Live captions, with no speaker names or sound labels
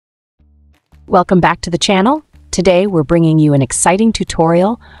Welcome back to the channel. Today we're bringing you an exciting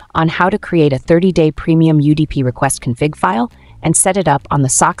tutorial on how to create a 30-day premium UDP request config file and set it up on the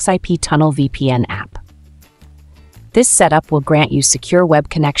SocksIP Tunnel VPN app. This setup will grant you secure web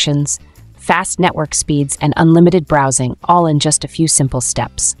connections, fast network speeds, and unlimited browsing, all in just a few simple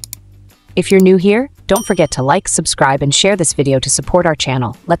steps. If you're new here, don't forget to like, subscribe, and share this video to support our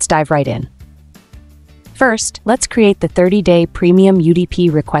channel. Let's dive right in. First, let's create the 30-day premium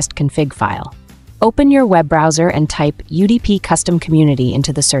UDP request config file. Open your web browser and type UDP Custom Community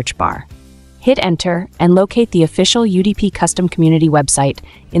into the search bar. Hit enter and locate the official UDP Custom Community website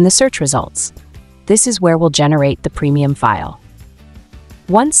in the search results. This is where we'll generate the premium file.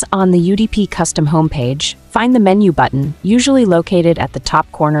 Once on the UDP Custom homepage, find the menu button, usually located at the top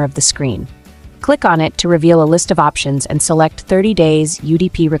corner of the screen. Click on it to reveal a list of options and select 30 days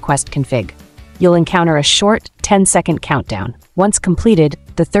UDP request config. You'll encounter a short 10-second countdown. Once completed,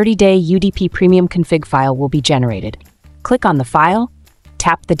 the 30-day UDP premium config file will be generated. Click on the file,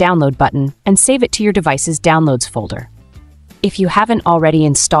 tap the download button, and save it to your device's downloads folder. If you haven't already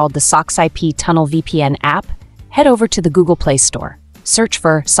installed the SocksIP Tunnel VPN app, head over to the Google Play Store. Search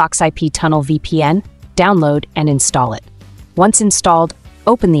for SocksIP Tunnel VPN, download, and install it. Once installed,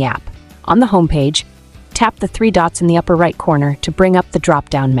 open the app. On the homepage, tap the three dots in the upper right corner to bring up the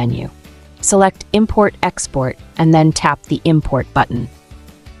drop-down menu. Select Import Export and then tap the Import button.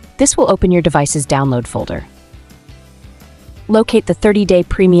 This will open your device's download folder. Locate the 30-day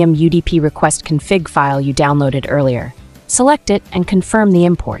premium UDP request config file you downloaded earlier. Select it and confirm the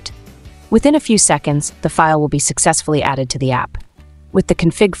import. Within a few seconds, the file will be successfully added to the app. With the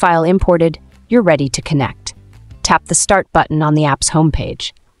config file imported, you're ready to connect. Tap the Start button on the app's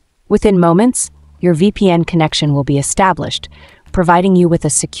homepage. Within moments, your VPN connection will be established, providing you with a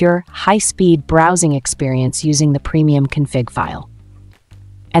secure, high-speed browsing experience using the premium config file.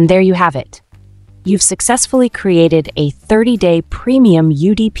 And there you have it. You've successfully created a 30-day premium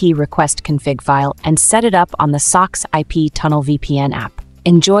UDP request config file and set it up on the SocksIP Tunnel VPN app.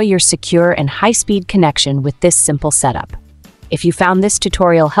 Enjoy your secure and high-speed connection with this simple setup. If you found this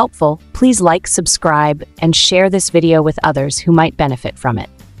tutorial helpful, please like, subscribe, and share this video with others who might benefit from it.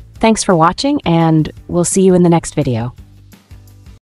 Thanks for watching, and we'll see you in the next video.